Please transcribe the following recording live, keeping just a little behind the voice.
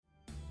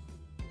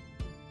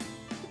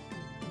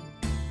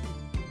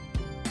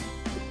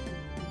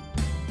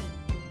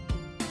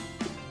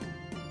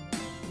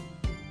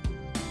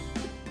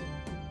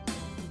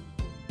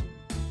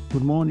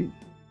Good morning.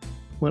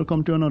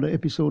 Welcome to another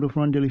episode of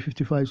Ron Daly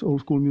 55's Old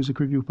School Music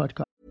Review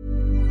Podcast.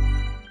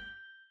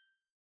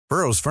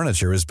 Burrow's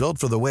furniture is built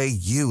for the way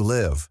you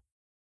live.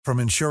 From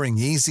ensuring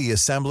easy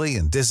assembly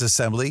and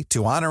disassembly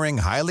to honoring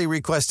highly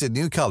requested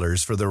new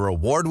colors for their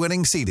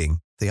award-winning seating,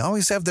 they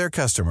always have their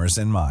customers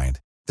in mind.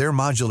 Their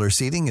modular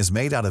seating is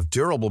made out of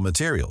durable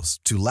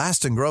materials to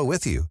last and grow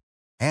with you.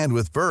 And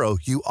with Burrow,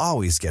 you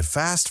always get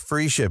fast,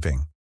 free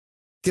shipping.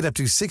 Get up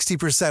to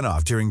 60%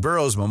 off during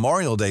Burrow's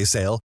Memorial Day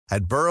sale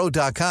at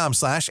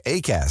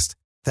burrow.com/ACAST.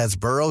 That's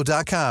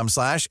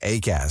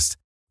burrow.com/ACAST.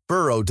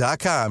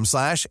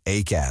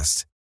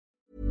 burrow.com/ACAST.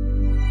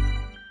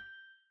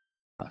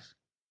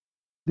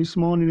 This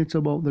morning it's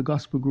about the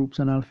gospel groups,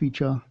 and I'll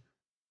feature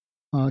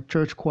a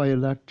church choir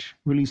that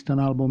released an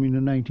album in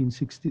the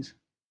 1960s.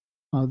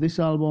 This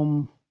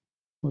album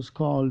was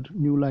called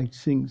New Light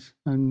Sings,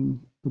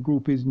 and the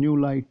group is New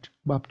Light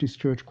Baptist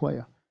Church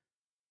Choir.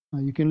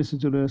 You can listen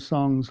to the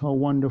songs How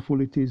Wonderful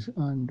It Is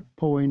and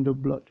Power in the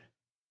Blood.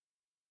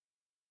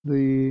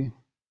 The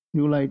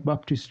New Light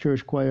Baptist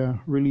Church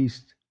Choir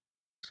released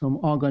some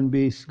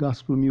organ-based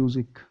gospel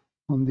music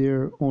on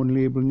their own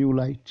label New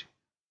Light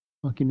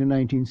back in the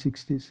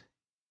 1960s.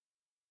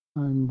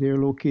 And they're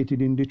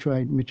located in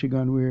Detroit,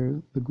 Michigan,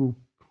 where the group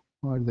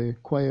or the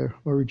choir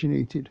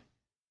originated.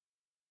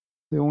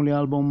 The only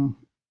album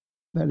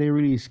that they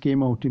released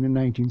came out in the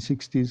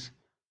 1960s.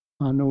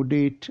 No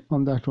date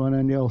on that one,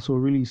 and they also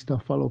released a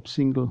follow-up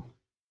single,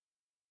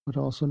 but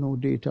also no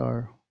date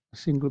or a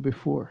single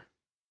before.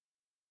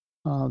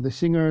 The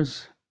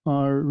singers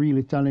are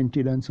really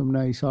talented and some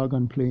nice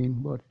organ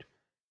playing, but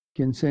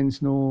can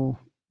sense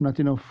not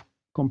enough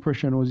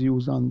compression was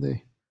used on the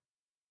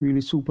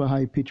really super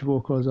high-pitched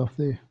vocals of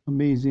the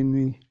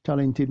amazingly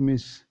talented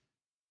Miss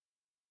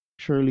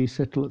Shirley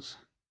Settlers.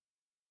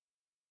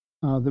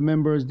 The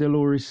members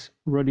Dolores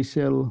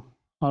Rodicell,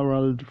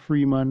 Harold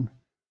Freeman,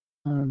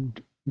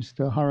 and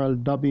Mr.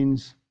 Harold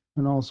Dobbins,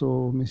 and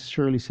also Miss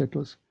Shirley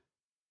Settlers.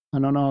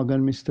 And on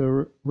organ,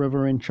 Mr.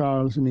 Reverend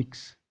Charles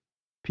Nix.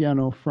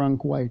 Piano,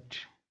 Frank White.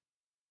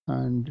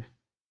 And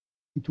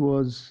it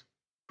was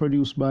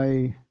produced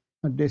by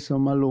Odessa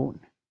Malone,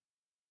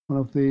 one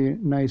of the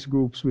nice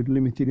groups with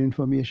limited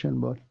information,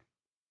 but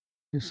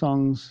the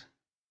songs,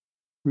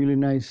 really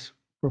nice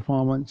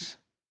performance.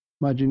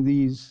 Imagine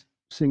these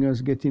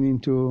singers getting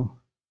the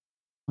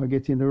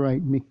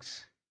right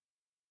mix.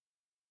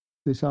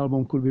 This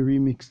album could be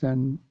remixed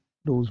and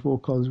those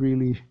vocals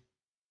really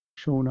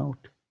shown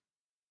out.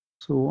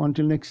 So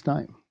until next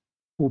time,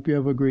 hope you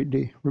have a great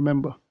day.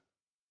 Remember,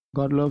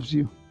 God loves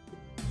you.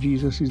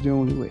 Jesus is the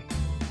only way.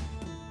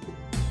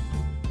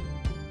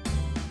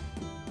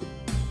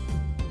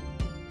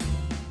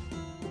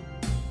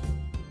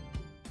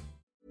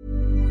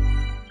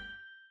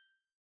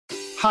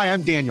 Hi,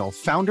 I'm Daniel,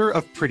 founder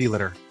of Pretty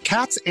Litter.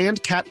 Cats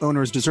and cat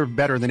owners deserve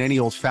better than any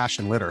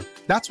old-fashioned litter.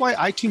 That's why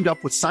I teamed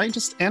up with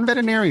scientists and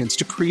veterinarians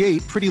to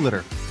create Pretty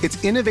Litter.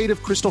 Its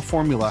innovative crystal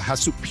formula has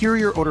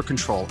superior odor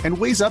control and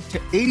weighs up to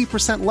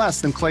 80%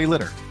 less than clay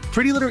litter.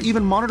 Pretty Litter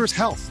even monitors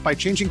health by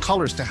changing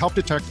colors to help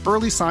detect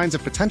early signs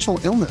of potential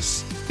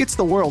illness. It's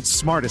the world's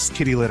smartest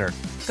kitty litter.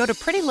 Go to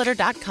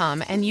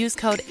prettylitter.com and use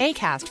code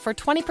ACAST for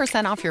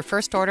 20% off your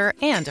first order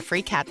and a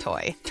free cat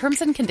toy.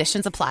 Terms and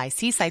conditions apply.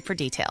 See site for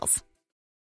details.